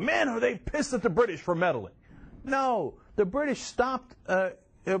 you're like, man, are they pissed at the British for meddling? No, the British stopped,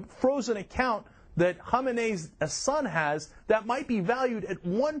 froze an account that Khamenei's son has that might be valued at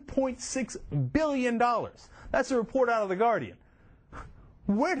 $1.6 billion. That's a report out of The Guardian.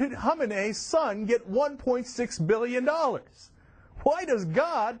 Where did Khamenei's son get $1.6 billion? Why does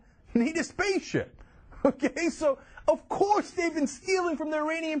God need a spaceship? Okay, so of course they've been stealing from the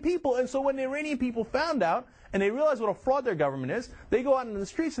Iranian people. And so when the Iranian people found out and they realized what a fraud their government is, they go out into the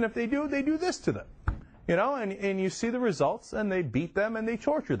streets, and if they do this to them. And you see the results, and they beat them and they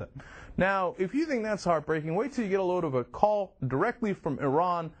torture them. Now, if you think that's heartbreaking, wait till you get a load of a call directly from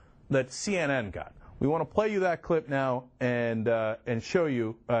Iran that CNN got. We want to play you that clip now and show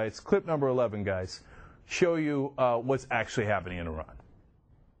you, it's clip number 11, guys, show you what's actually happening in Iran.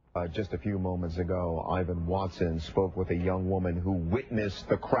 Just a few moments ago, Ivan Watson spoke with a young woman who witnessed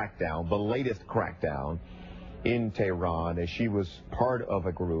the crackdown, the latest crackdown in Tehran, as she was part of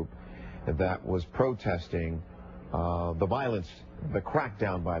a group that was protesting the violence, the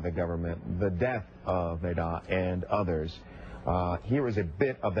crackdown by the government, the death of Neda and others. Here is a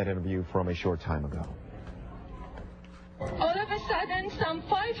bit of that interview from a short time ago. All of a sudden, some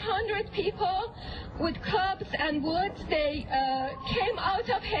 500 people with clubs and wood, they came out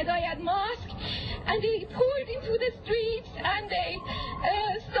of Hedayat Mosque and they poured into the streets and they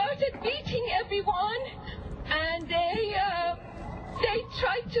started beating everyone, and they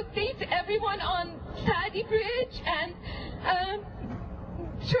tried to beat everyone on Saadi Bridge and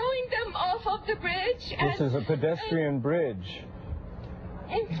throwing them off of the bridge. This is a pedestrian bridge.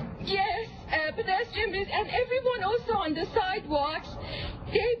 Yes, pedestrian bridge, and everyone also on the sidewalks.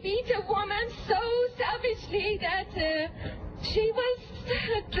 They beat a woman so savagely that she was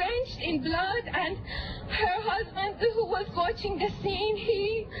drenched in blood, and her husband, who was watching the scene,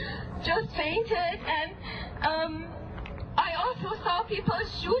 he just fainted. And I also saw people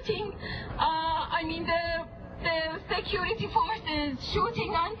shooting, the security forces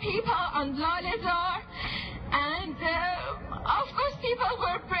shooting on people on Lalezar. And of course people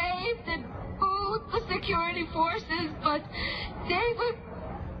were brave, they booed the security forces, but they were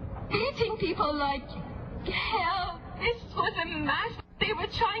beating people like hell. This was a mass. They were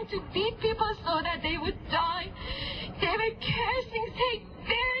trying to beat people so that they would die. They were cursing, saying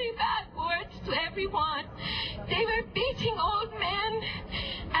very bad words to everyone. They were beating old men,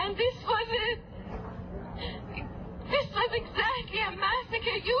 and this was exactly a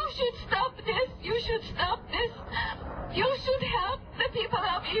massacre. You should stop this. You should stop this. You should help the people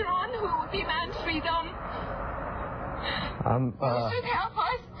of Iran who demand freedom. You should help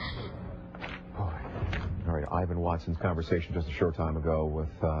us. All right, Ivan Watson's conversation just a short time ago with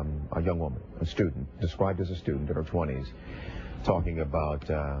a young woman, a student, described as a student in her 20s, talking about,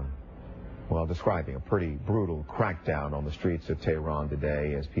 describing a pretty brutal crackdown on the streets of Tehran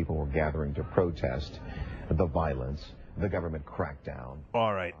today as people were gathering to protest the violence, the government crackdown.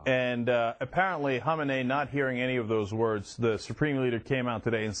 All right, and apparently Khamenei, not hearing any of those words, the Supreme Leader came out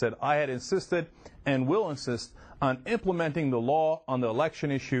today and said, I had insisted and will insist on implementing the law on the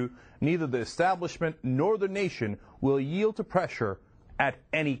election issue. Neither the establishment nor the nation will yield to pressure at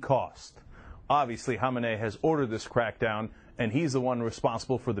any cost. Obviously, Khamenei has ordered this crackdown, and he's the one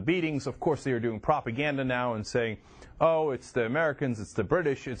responsible for the beatings. Of course, they are doing propaganda now and saying, oh, it's the Americans, it's the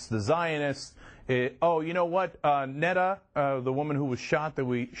British, it's the Zionists. You know what? Neda, the woman who was shot that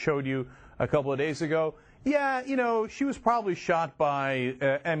we showed you a couple of days ago, yeah, she was probably shot by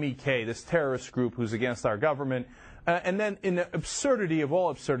MEK, this terrorist group who's against our government. And then in the absurdity of all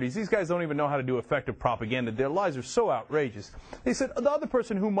absurdities, these guys don't even know how to do effective propaganda. Their lies are so outrageous. They said the other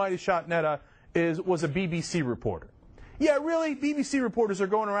person who might have shot Neda was a BBC reporter. Yeah, really? BBC reporters are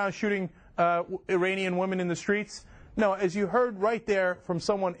going around shooting Iranian women in the streets? No, as you heard right there from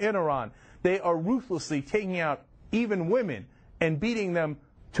someone in Iran, they are ruthlessly taking out even women and beating them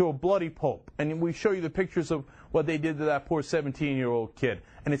to a bloody pulp. And we show you the pictures of what they did to that poor 17-year-old kid.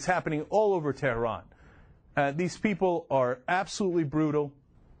 And it's happening all over Tehran. These people are absolutely brutal.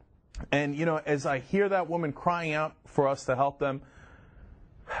 And, you know, as I hear that woman crying out for us to help them,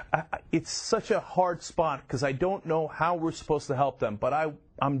 it's such a hard spot because I don't know how we're supposed to help them. But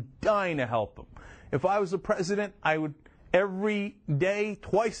I'm dying to help them. If I was the president, I would every day,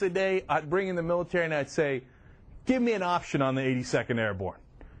 twice a day, I'd bring in the military and I'd say, give me an option on the 82nd Airborne.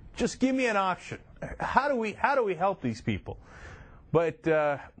 Just give me an option. How do we help these people? But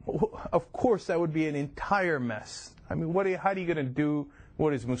of course, that would be an entire mess. I mean, how are you going to do?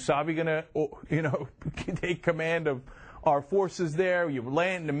 What is Musavi going to, take command of our forces there?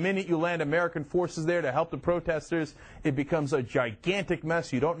 The minute you land American forces there to help the protesters, it becomes a gigantic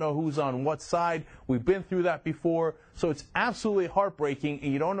mess. You don't know who's on what side. We've been through that before. So it's absolutely heartbreaking,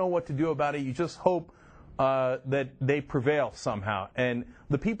 and you don't know what to do about it. You just hope that they prevail somehow. And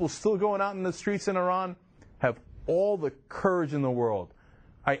the people still going out in the streets in Iran have all the courage in the world.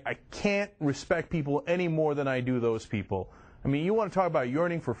 I can't respect people any more than I do those people. I mean, you want to talk about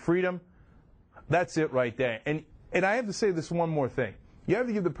yearning for freedom? That's it right there. And I have to say this one more thing. You have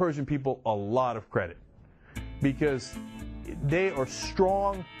to give the Persian people a lot of credit because they are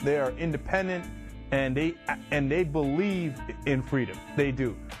strong, they are independent, and they believe in freedom. They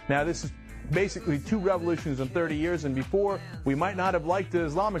do. Now, this is basically 2 revolutions in 30 years, and before, we might not have liked the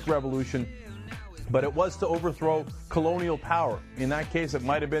Islamic Revolution, but it was to overthrow colonial power. In that case, it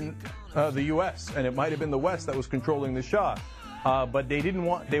might have been the U.S., and it might have been the West that was controlling the Shah. But they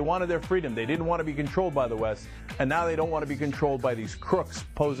wanted their freedom. They didn't want to be controlled by the West, and now they don't want to be controlled by these crooks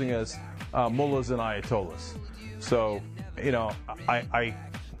posing as mullahs and ayatollahs. So,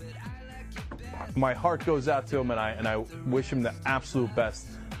 my heart goes out to him, and I wish him the absolute best,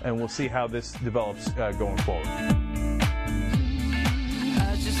 and we'll see how this develops going forward. I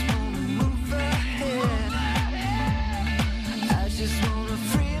just wanna move ahead. I just wanna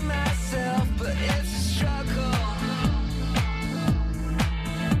free myself, but it's a struggle.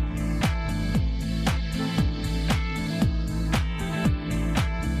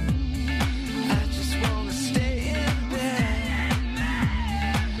 I just wanna stay in bed.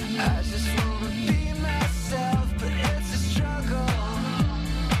 I just wanna be myself, but it's a struggle.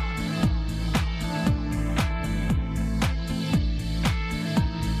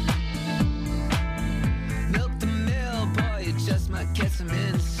 Milk the mill, boy, you just might get some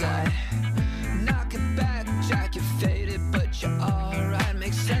insight. Knock it back, Jack, you're faded, but you're alright.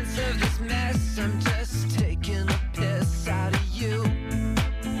 Make sense of this mess, I'm just taking a piss out of you.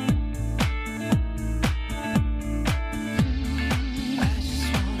 I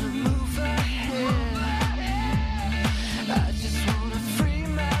just wanna move ahead. I just wanna free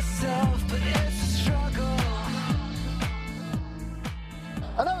myself, but it's a struggle.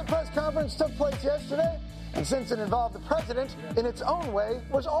 Another press conference took place yesterday, and since it involved the president, in its own way,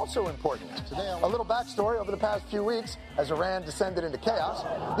 was also important. A little backstory: over the past few weeks, as Iran descended into chaos,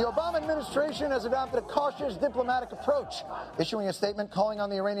 the Obama administration has adopted a cautious diplomatic approach, issuing a statement calling on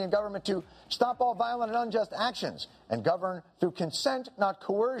the Iranian government to stop all violent and unjust actions and govern through consent, not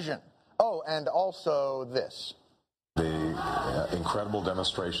coercion. Oh, and also this. The incredible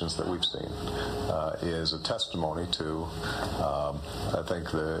demonstrations that we've seen is a testimony to, I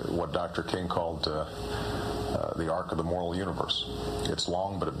think, what Dr. King called the arc of the moral universe. It's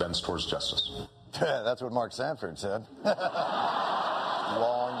long, but it bends towards justice. That's what Mark Sanford said.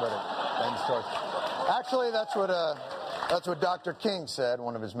 Long, but it bends towards. Actually, that's what Dr. King said.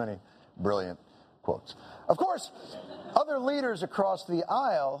 One of his many brilliant quotes. Of course, other leaders across the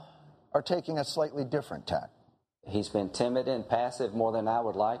aisle are taking a slightly different tack. He's been timid and passive more than I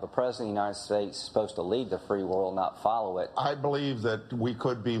would like. The President of the United States is supposed to lead the free world, not follow it. I believe that we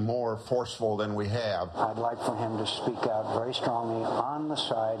could be more forceful than we have. I'd like for him to speak out very strongly on the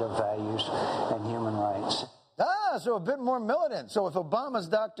side of values and human rights. So a bit more militant. So if Obama's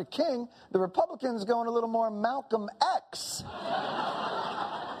Dr. King, the Republicans going a little more Malcolm X.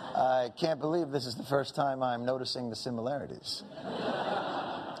 I can't believe this is the first time I'm noticing the similarities.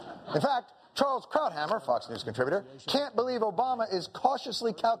 In fact, Charles Krauthammer, Fox News contributor, can't believe Obama is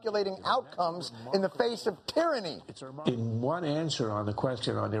cautiously calculating outcomes in the face of tyranny. In one answer on the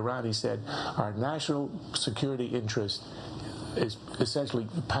question on Iran, he said, our national security interest is essentially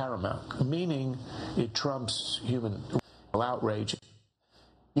paramount, meaning it trumps human outrage.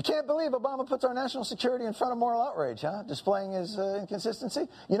 You can't believe Obama puts our national security in front of moral outrage, huh? Displaying his inconsistency.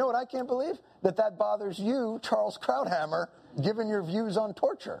 You know what I can't believe? That bothers you, Charles Krauthammer, given your views on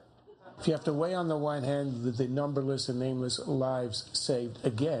torture. If you have to weigh on the one hand the numberless and nameless lives saved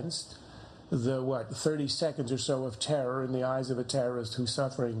against the, 30 seconds or so of terror in the eyes of a terrorist who's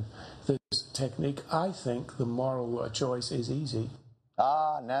suffering this technique, I think the moral choice is easy.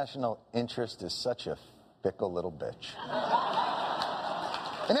 National interest is such a fickle little bitch.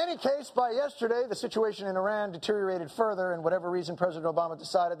 In any case, by yesterday, the situation in Iran deteriorated further, and whatever reason, President Obama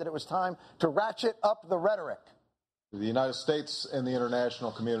decided that it was time to ratchet up the rhetoric. The United States and the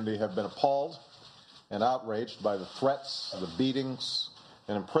international community have been appalled and outraged by the threats, the beatings,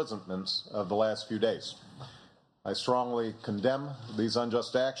 and imprisonments of the last few days. I strongly condemn these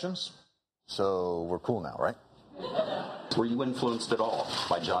unjust actions. So we're cool now, right? Were you influenced at all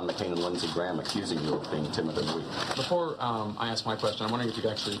by John McCain and Lindsey Graham accusing you of being timid and weak? Before I ask my question, I'm wondering if you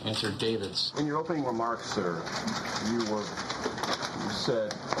could actually answer David's. In your opening remarks, sir, you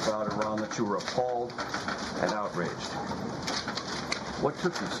said about Iran that you were appalled and outraged. What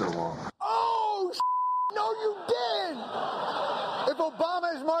took you so long? Oh, no, you did! If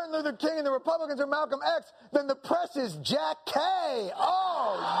Obama is Martin Luther King and the Republicans are Malcolm X, then the press is Jack Kay.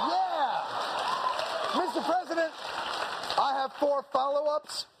 Oh, yeah! Mr. President, I have 4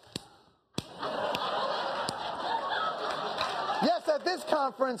 follow-ups. Yes, at this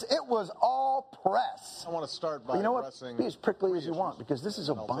conference, it was all press. I want to start by addressing... Be as prickly as you want, because this is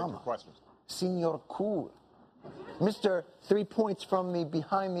Obama. Senor Cool. Mr. 3 points from the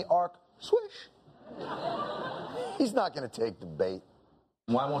behind the arc, swish. He's not going to take the bait.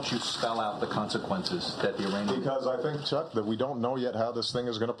 Why won't you spell out the consequences that the Iranians... Because I think, Chuck, that we don't know yet how this thing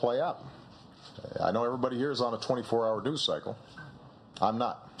is going to play out. I know everybody here is on a 24-hour news cycle. I'm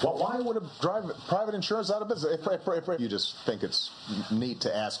not. Well, why would it drive private insurance out of business? You just think it's neat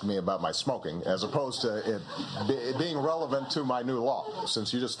to ask me about my smoking, as opposed to it being relevant to my new law.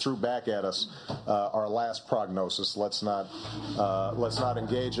 Since you just threw back at us our last prognosis, let's not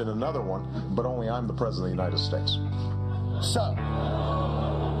engage in another one. But only I'm the President of the United States. So,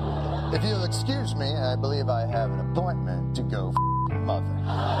 if you'll excuse me, I believe I have an appointment to go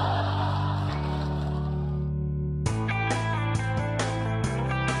mother.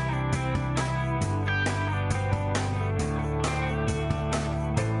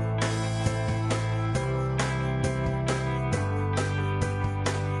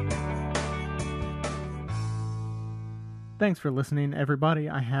 Thanks for listening, everybody.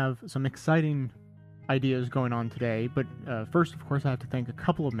 I have some exciting ideas going on today, but first, of course, I have to thank a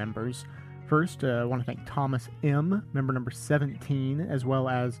couple of members. First, I want to thank Thomas M., member number 17, as well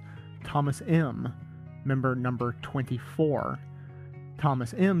as Thomas M., member number 24.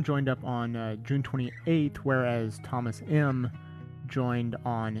 Thomas M. joined up on June 28th, whereas Thomas M. joined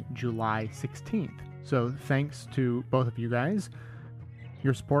on July 16th. So thanks to both of you guys.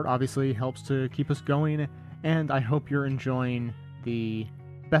 Your support obviously helps to keep us going, and I hope you're enjoying the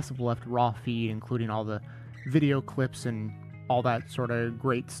Best of the Left Raw feed, including all the video clips and all that sort of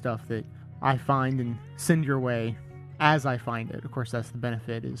great stuff that I find and send your way as I find it. Of course, that's the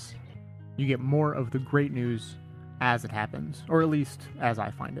benefit, is you get more of the great news as it happens, or at least as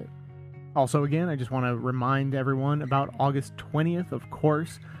I find it. Also, again, I just want to remind everyone about August 20th, of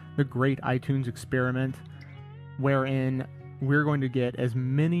course, the great iTunes experiment, wherein we're going to get as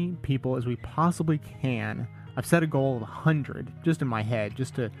many people as we possibly can. I've set a goal of 100 just in my head,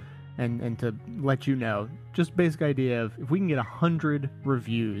 just to and to let you know, just basic idea of if we can get 100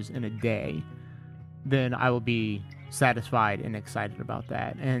 reviews in a day, then I will be satisfied and excited about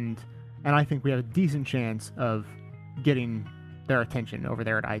that. And I think we have a decent chance of getting their attention over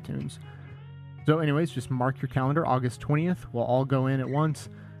there at iTunes. So anyways, just mark your calendar, August 20th. We'll all go in at once,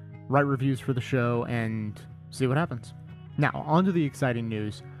 write reviews for the show, and see what happens. Now, on to the exciting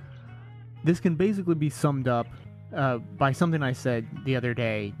news. This can basically be summed up by something I said the other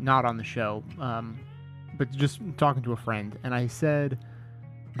day, not on the show, but just talking to a friend. And I said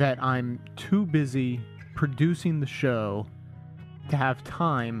that I'm too busy producing the show to have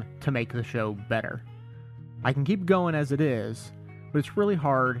time to make the show better. I can keep going as it is, but it's really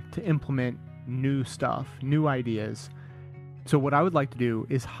hard to implement new stuff, new ideas. So what I would like to do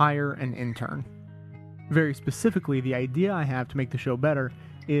is hire an intern. Very specifically, the idea I have to make the show better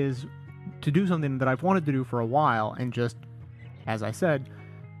is to do something that I've wanted to do for a while and just, as I said,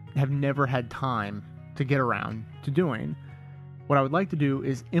 have never had time to get around to doing. What I would like to do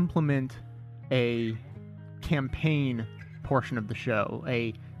is implement a campaign portion of the show,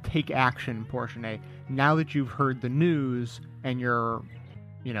 a take action portion, now that you've heard the news and you're,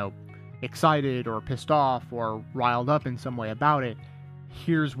 excited or pissed off or riled up in some way about it,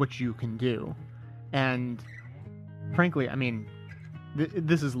 here's what you can do. And frankly,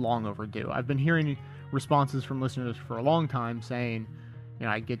 this is long overdue. I've been hearing responses from listeners for a long time saying,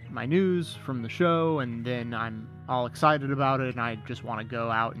 I get my news from the show, and then I'm all excited about it, and I just want to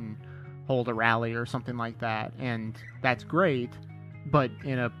go out and hold a rally or something like that, and that's great. But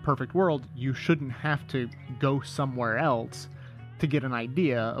in a perfect world, you shouldn't have to go somewhere else to get an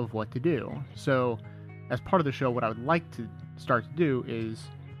idea of what to do. So, as part of the show, what I would like to start to do is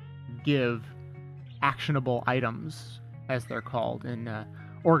give actionable items, as they're called in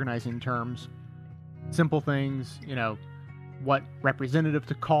organizing terms. Simple things, what representative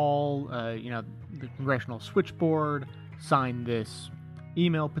to call, the congressional switchboard, sign this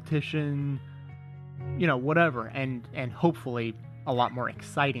email petition, whatever, and hopefully a lot more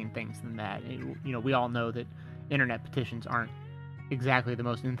exciting things than that. We all know that internet petitions aren't exactly the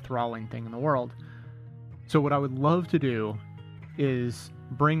most enthralling thing in the world. So what I would love to do is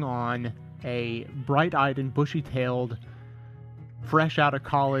bring on a bright-eyed and bushy-tailed, fresh out of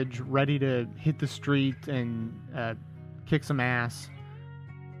college, ready to hit the street and kick some ass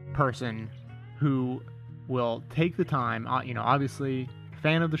person who will take the time, obviously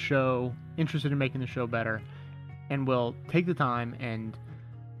fan of the show, interested in making the show better, and will take the time and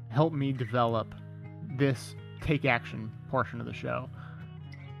help me develop this take action portion of the show.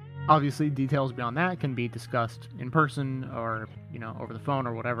 Obviously, details beyond that can be discussed in person or, over the phone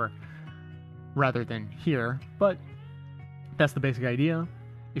or whatever, rather than here, but that's the basic idea.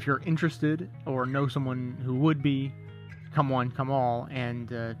 If you're interested or know someone who would be, come one, come all, and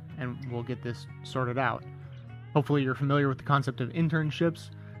we'll get this sorted out. Hopefully you're familiar with the concept of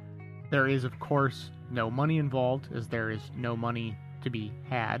internships. There is, of course, no money involved, as there is no money to be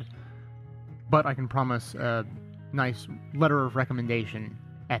had, but I can promise a nice letter of recommendation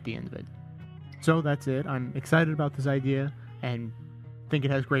at the end of it. So that's it. I'm excited about this idea and think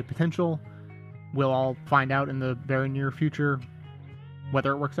it has great potential. We'll all find out in the very near future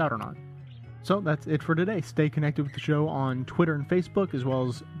whether it works out or not. So that's it for today. Stay connected with the show on Twitter and Facebook, as well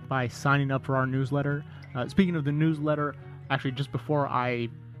as by signing up for our newsletter. Speaking of the newsletter, actually just before I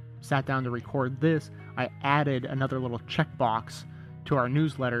sat down to record this, I added another little checkbox to our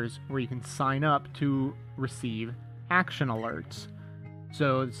newsletters where you can sign up to receive action alerts.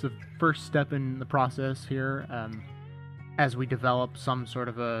 So it's the first step in the process here as we develop some sort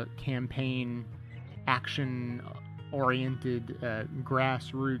of a campaign action-oriented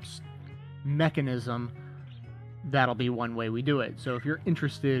grassroots mechanism. That'll be one way we do it. So if you're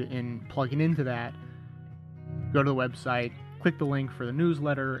interested in plugging into that, go to the website, click the link for the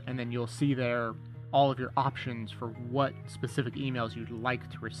newsletter, and then you'll see there all of your options for what specific emails you'd like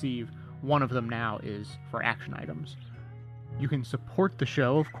to receive. One of them now is for action items. You can support the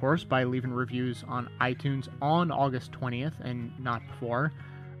show, of course, by leaving reviews on iTunes on August 20th and not before.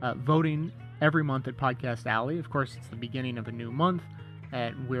 Voting every month at Podcast Alley. Of course, it's the beginning of a new month,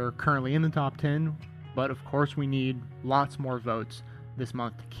 and we're currently in the top 10, but of course we need lots more votes this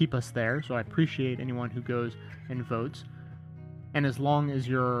month to keep us there, so I appreciate anyone who goes and votes. And as long as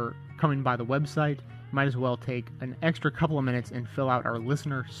you're coming by the website, you might as well take an extra couple of minutes and fill out our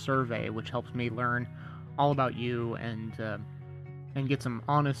listener survey, which helps me learn all about you and get some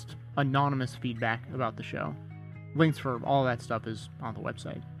honest, anonymous feedback about the show. Links for all that stuff is on the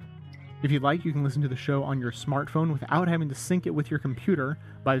website. If you'd like, you can listen to the show on your smartphone without having to sync it with your computer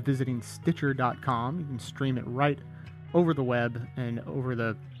by visiting Stitcher.com. You can stream it right over the web and over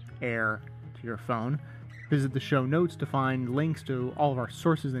the air to your phone. Visit the show notes to find links to all of our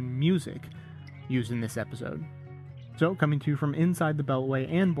sources and music used in this episode. So, coming to you from inside the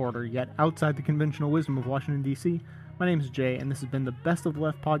Beltway and border, yet outside the conventional wisdom of Washington, D.C., my name is Jay, and this has been the Best of the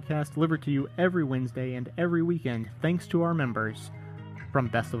Left podcast, delivered to you every Wednesday and every weekend, thanks to our members from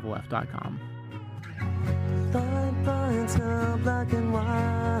bestoftheleft.com. Fine, fine, now black and white.